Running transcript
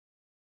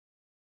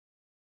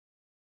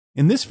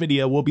In this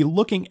video, we'll be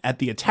looking at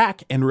the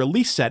attack and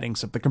release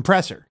settings of the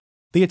compressor.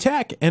 The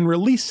attack and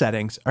release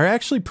settings are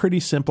actually pretty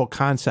simple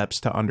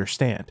concepts to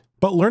understand,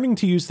 but learning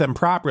to use them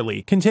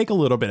properly can take a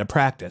little bit of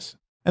practice.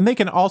 And they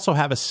can also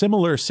have a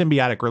similar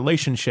symbiotic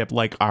relationship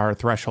like our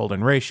threshold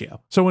and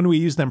ratio. So when we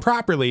use them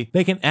properly,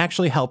 they can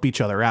actually help each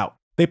other out.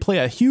 They play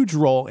a huge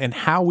role in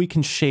how we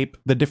can shape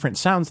the different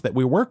sounds that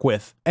we work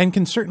with, and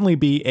can certainly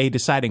be a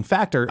deciding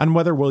factor on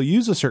whether we'll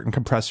use a certain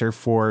compressor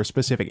for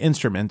specific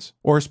instruments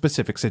or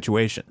specific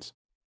situations.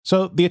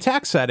 So the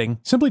attack setting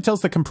simply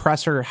tells the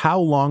compressor how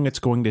long it's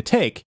going to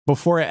take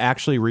before it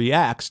actually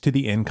reacts to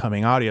the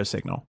incoming audio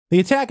signal. The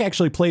attack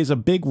actually plays a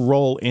big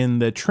role in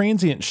the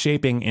transient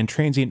shaping and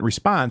transient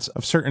response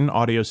of certain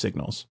audio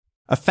signals.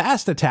 A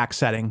fast attack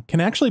setting can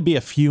actually be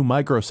a few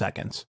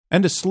microseconds,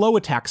 and a slow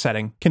attack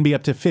setting can be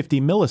up to 50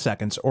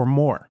 milliseconds or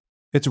more.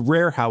 It's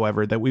rare,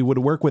 however, that we would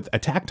work with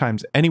attack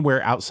times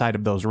anywhere outside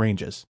of those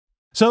ranges.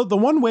 So the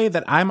one way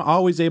that I'm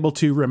always able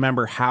to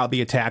remember how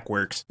the attack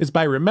works is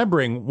by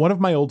remembering one of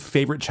my old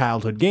favorite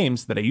childhood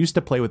games that I used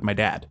to play with my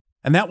dad,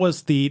 and that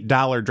was the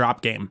dollar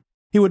drop game.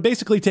 He would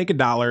basically take a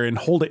dollar and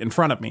hold it in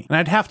front of me, and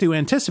I'd have to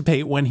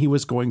anticipate when he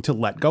was going to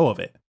let go of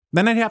it.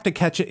 Then I'd have to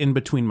catch it in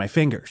between my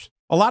fingers.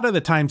 A lot of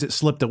the times it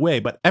slipped away,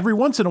 but every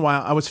once in a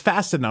while I was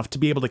fast enough to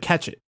be able to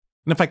catch it.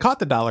 And if I caught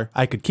the dollar,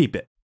 I could keep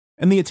it.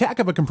 And the attack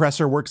of a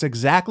compressor works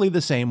exactly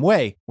the same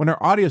way when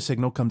our audio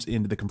signal comes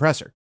into the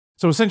compressor.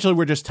 So essentially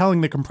we're just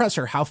telling the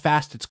compressor how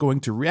fast it's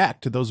going to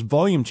react to those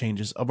volume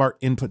changes of our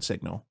input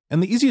signal.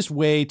 And the easiest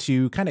way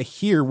to kind of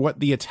hear what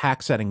the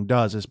attack setting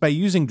does is by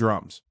using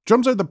drums.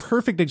 Drums are the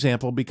perfect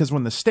example because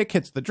when the stick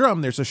hits the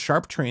drum, there's a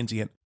sharp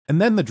transient, and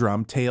then the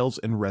drum tails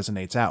and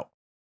resonates out.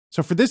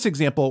 So for this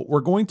example,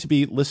 we're going to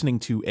be listening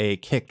to a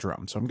kick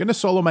drum. So I'm going to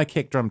solo my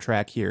kick drum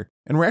track here,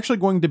 and we're actually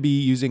going to be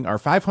using our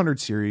 500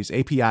 series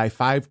API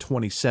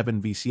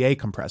 527 VCA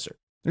compressor.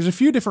 There's a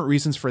few different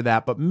reasons for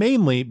that, but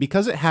mainly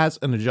because it has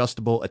an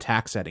adjustable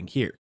attack setting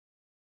here.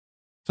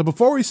 So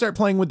before we start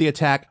playing with the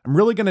attack, I'm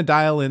really going to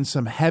dial in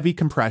some heavy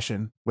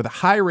compression with a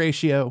high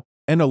ratio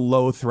and a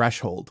low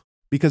threshold,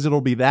 because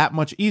it'll be that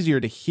much easier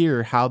to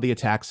hear how the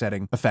attack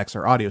setting affects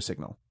our audio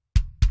signal.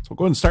 So we'll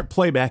go ahead and start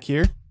playback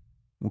here.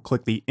 We'll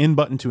click the in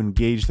button to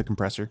engage the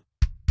compressor.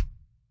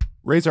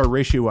 Raise our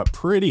ratio up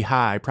pretty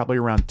high, probably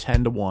around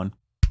 10 to 1.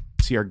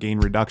 See our gain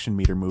reduction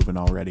meter moving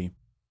already.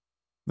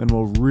 Then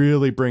we'll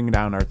really bring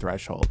down our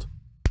threshold.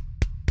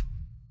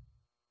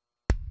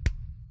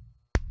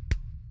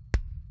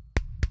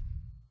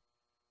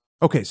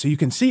 Okay, so you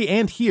can see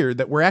and hear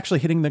that we're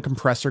actually hitting the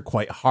compressor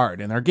quite hard,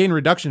 and our gain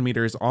reduction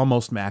meter is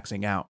almost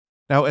maxing out.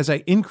 Now, as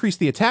I increase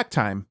the attack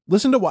time,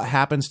 listen to what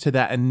happens to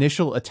that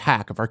initial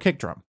attack of our kick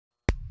drum.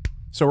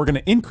 So we're going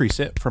to increase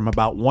it from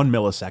about 1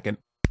 millisecond.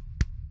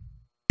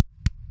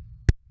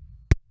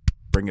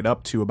 Bring it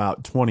up to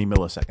about 20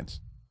 milliseconds.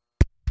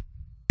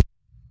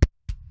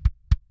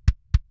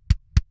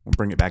 We'll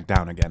bring it back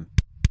down again.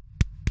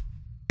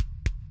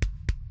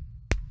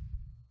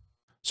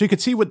 So you can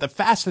see with the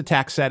fast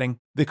attack setting,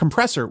 the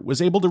compressor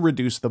was able to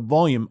reduce the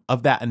volume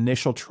of that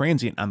initial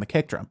transient on the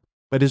kick drum.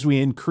 But as we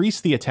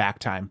increased the attack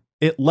time,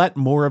 it let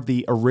more of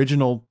the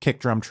original kick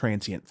drum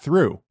transient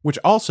through, which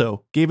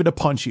also gave it a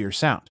punchier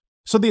sound.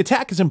 So the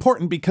attack is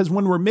important because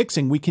when we're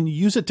mixing, we can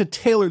use it to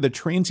tailor the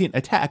transient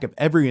attack of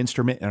every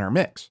instrument in our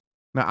mix.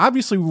 Now,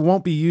 obviously, we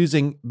won't be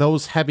using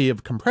those heavy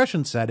of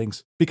compression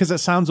settings because it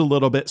sounds a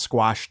little bit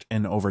squashed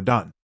and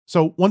overdone.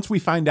 So once we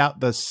find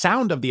out the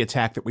sound of the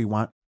attack that we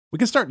want, we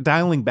can start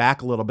dialing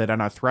back a little bit on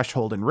our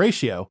threshold and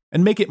ratio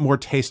and make it more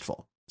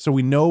tasteful, so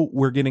we know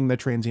we're getting the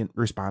transient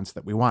response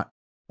that we want.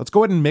 Let's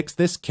go ahead and mix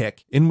this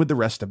kick in with the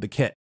rest of the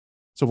kit.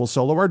 So we'll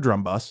solo our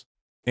drum bus,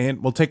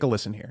 and we'll take a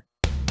listen here.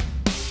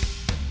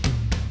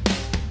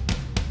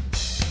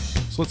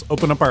 So let's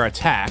open up our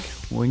attack.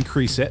 We'll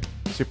increase it,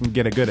 see if we can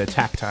get a good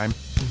attack time.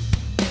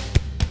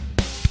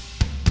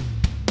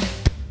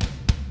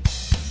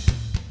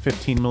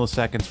 15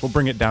 milliseconds. We'll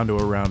bring it down to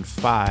around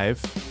 5.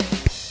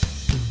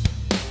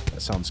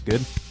 That sounds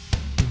good.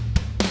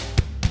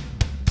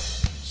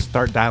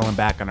 Start dialing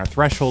back on our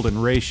threshold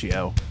and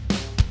ratio.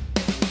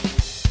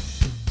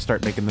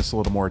 Start making this a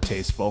little more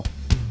tasteful.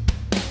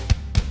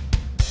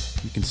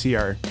 You can see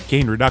our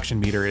gain reduction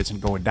meter isn't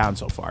going down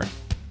so far.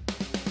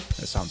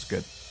 That sounds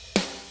good.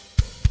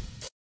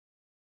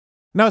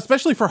 Now,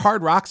 especially for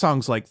hard rock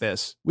songs like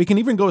this, we can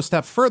even go a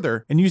step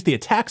further and use the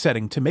attack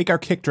setting to make our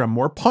kick drum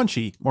more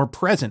punchy, more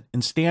present,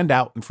 and stand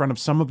out in front of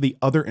some of the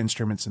other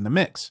instruments in the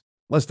mix.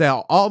 Let's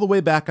dial all the way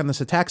back on this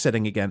attack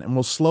setting again, and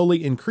we'll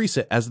slowly increase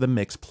it as the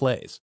mix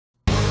plays.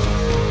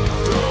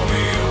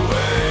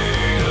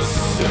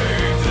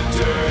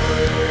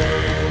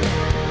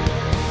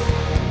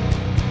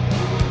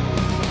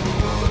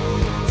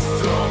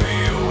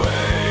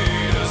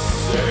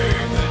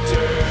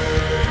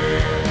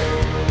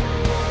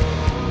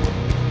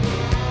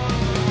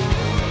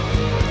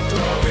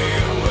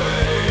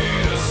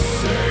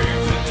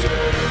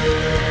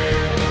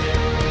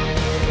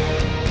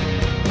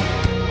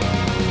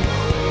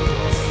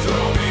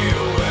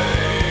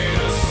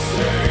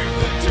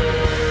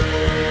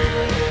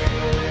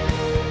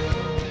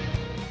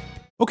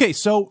 Okay,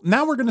 so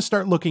now we're going to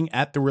start looking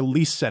at the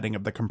release setting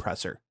of the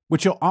compressor,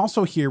 which you'll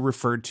also hear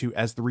referred to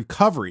as the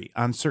recovery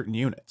on certain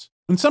units.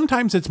 And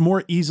sometimes it's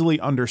more easily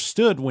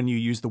understood when you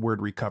use the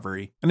word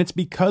recovery, and it's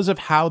because of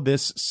how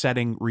this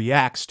setting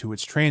reacts to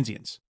its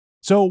transients.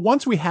 So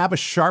once we have a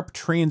sharp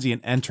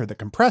transient enter the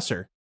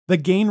compressor, the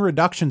gain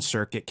reduction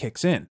circuit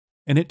kicks in,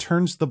 and it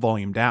turns the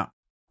volume down.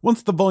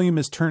 Once the volume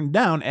is turned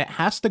down, it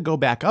has to go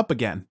back up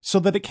again so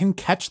that it can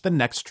catch the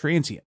next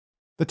transient.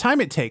 The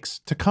time it takes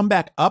to come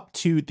back up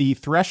to the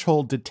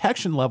threshold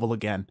detection level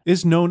again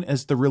is known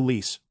as the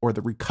release or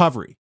the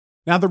recovery.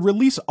 Now, the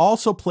release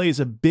also plays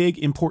a big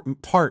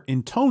important part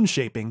in tone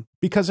shaping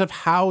because of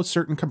how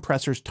certain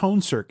compressors'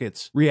 tone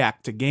circuits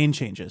react to gain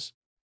changes.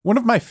 One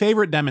of my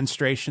favorite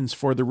demonstrations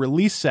for the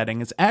release setting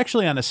is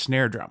actually on a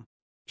snare drum,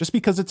 just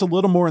because it's a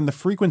little more in the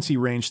frequency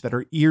range that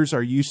our ears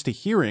are used to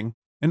hearing,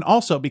 and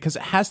also because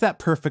it has that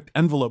perfect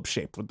envelope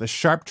shape with the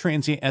sharp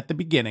transient at the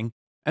beginning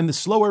and the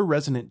slower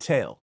resonant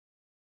tail.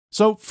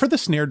 So for the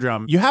snare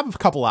drum, you have a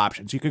couple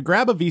options. You could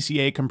grab a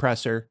VCA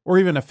compressor or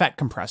even a FET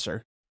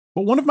compressor,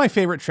 but one of my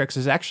favorite tricks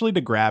is actually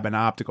to grab an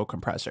optical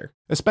compressor,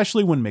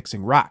 especially when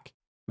mixing rock.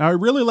 Now, I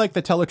really like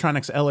the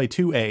Teletronics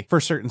LA2A for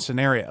certain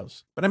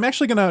scenarios, but I'm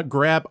actually going to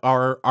grab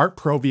our Art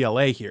Pro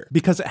VLA here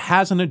because it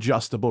has an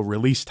adjustable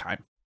release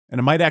time, and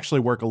it might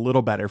actually work a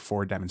little better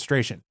for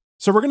demonstration.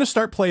 So we're going to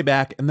start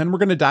playback, and then we're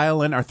going to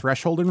dial in our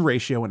threshold and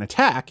ratio and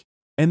attack,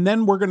 and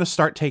then we're going to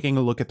start taking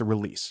a look at the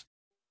release.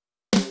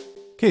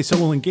 Okay, so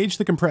we'll engage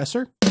the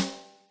compressor.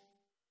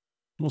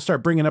 We'll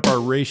start bringing up our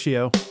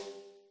ratio.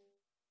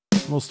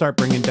 We'll start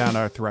bringing down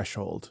our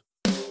threshold.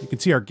 You can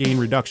see our gain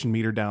reduction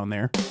meter down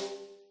there.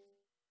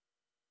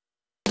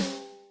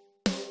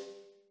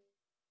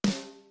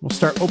 We'll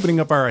start opening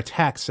up our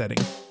attack setting.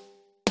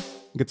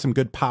 Get some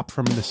good pop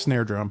from the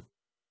snare drum.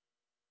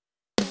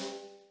 Okay,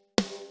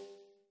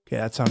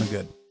 that sounded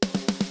good.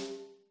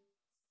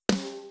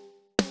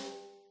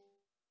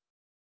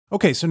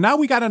 Okay, so now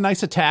we got a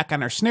nice attack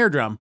on our snare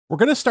drum. We're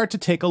going to start to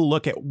take a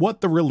look at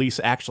what the release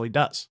actually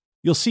does.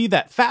 You'll see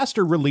that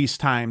faster release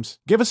times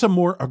give us a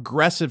more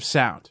aggressive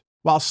sound,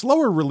 while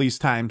slower release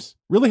times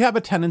really have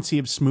a tendency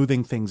of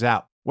smoothing things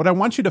out. What I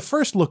want you to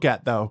first look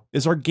at, though,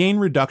 is our gain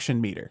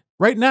reduction meter.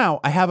 Right now,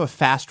 I have a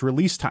fast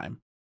release time.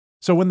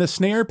 So when the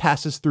snare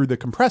passes through the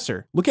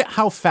compressor, look at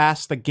how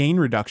fast the gain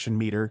reduction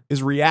meter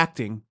is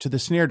reacting to the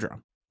snare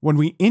drum. When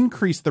we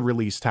increase the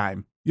release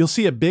time, you'll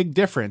see a big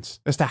difference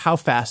as to how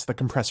fast the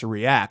compressor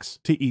reacts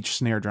to each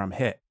snare drum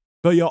hit.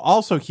 But you'll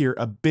also hear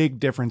a big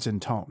difference in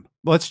tone.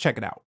 Let's check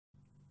it out.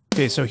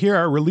 Okay, so here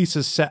our release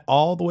is set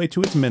all the way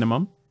to its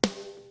minimum.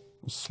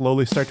 We'll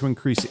slowly start to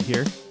increase it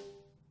here.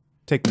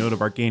 Take note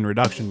of our gain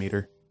reduction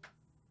meter.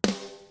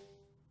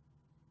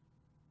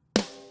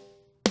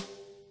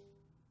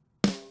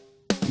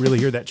 Really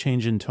hear that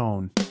change in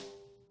tone.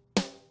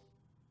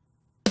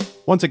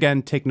 Once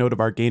again, take note of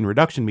our gain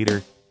reduction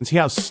meter and see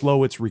how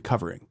slow it's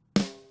recovering.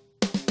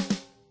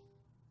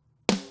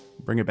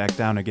 Bring it back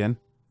down again.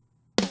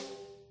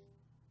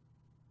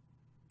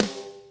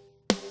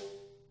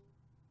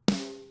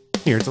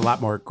 Here, it's a lot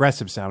more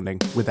aggressive sounding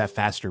with that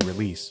faster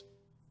release.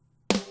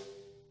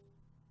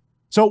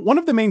 So one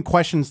of the main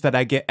questions that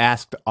I get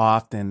asked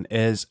often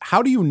is,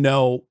 how do you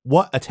know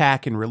what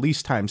attack and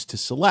release times to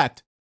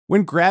select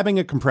when grabbing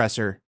a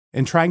compressor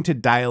and trying to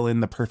dial in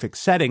the perfect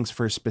settings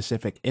for a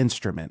specific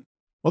instrument?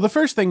 Well, the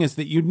first thing is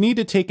that you need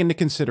to take into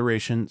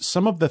consideration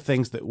some of the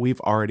things that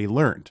we've already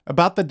learned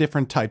about the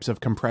different types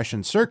of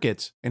compression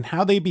circuits and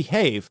how they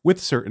behave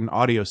with certain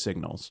audio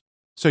signals.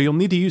 So you'll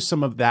need to use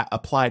some of that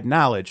applied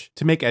knowledge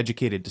to make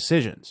educated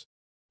decisions.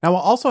 Now,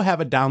 I'll also have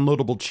a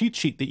downloadable cheat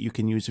sheet that you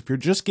can use if you're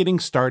just getting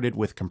started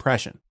with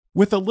compression.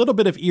 With a little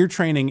bit of ear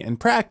training and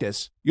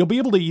practice, you'll be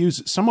able to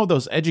use some of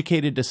those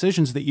educated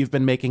decisions that you've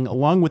been making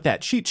along with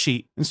that cheat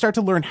sheet and start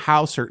to learn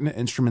how certain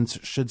instruments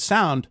should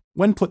sound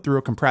when put through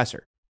a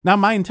compressor. Now,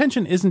 my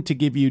intention isn't to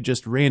give you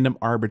just random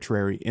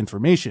arbitrary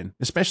information,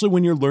 especially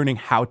when you're learning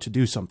how to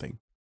do something.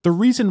 The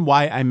reason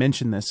why I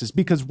mention this is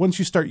because once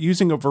you start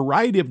using a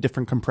variety of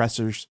different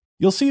compressors,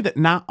 you'll see that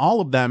not all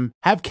of them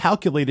have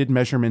calculated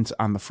measurements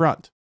on the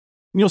front.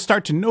 And you'll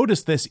start to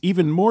notice this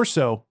even more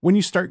so when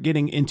you start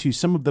getting into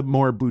some of the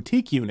more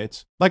boutique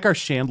units, like our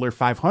Chandler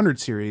 500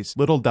 series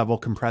Little Devil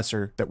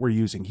compressor that we're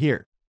using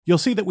here. You'll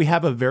see that we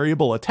have a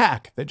variable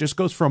attack that just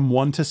goes from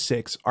 1 to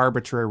 6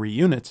 arbitrary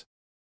units,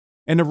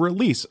 and a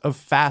release of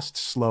fast,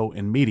 slow,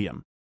 and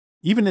medium.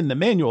 Even in the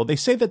manual, they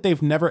say that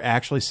they've never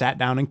actually sat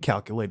down and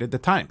calculated the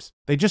times.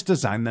 They just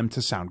designed them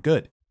to sound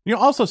good. You'll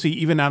also see,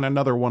 even on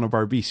another one of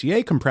our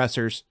VCA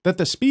compressors, that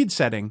the speed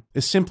setting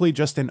is simply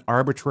just an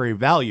arbitrary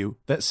value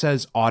that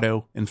says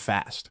auto and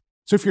fast.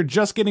 So if you're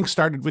just getting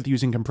started with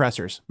using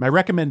compressors, my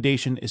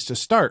recommendation is to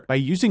start by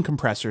using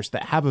compressors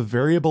that have a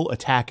variable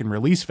attack and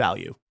release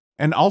value,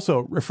 and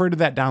also refer to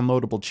that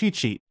downloadable cheat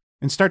sheet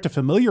and start to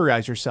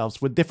familiarize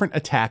yourselves with different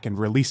attack and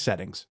release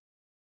settings.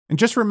 And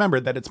just remember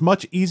that it's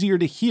much easier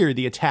to hear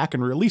the attack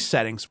and release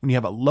settings when you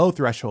have a low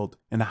threshold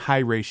and a high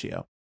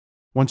ratio.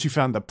 Once you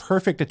found the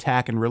perfect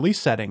attack and release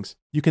settings,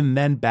 you can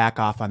then back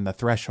off on the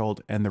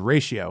threshold and the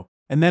ratio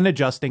and then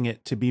adjusting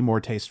it to be more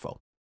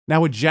tasteful.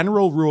 Now, a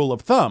general rule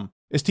of thumb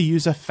is to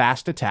use a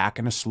fast attack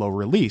and a slow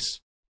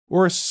release,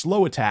 or a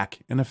slow attack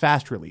and a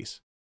fast release.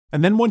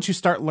 And then once you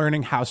start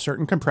learning how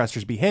certain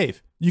compressors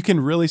behave, you can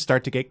really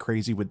start to get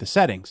crazy with the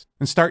settings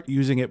and start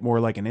using it more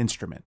like an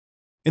instrument.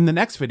 In the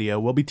next video,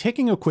 we'll be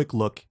taking a quick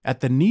look at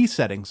the knee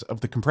settings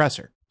of the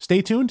compressor.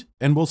 Stay tuned,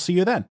 and we'll see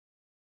you then.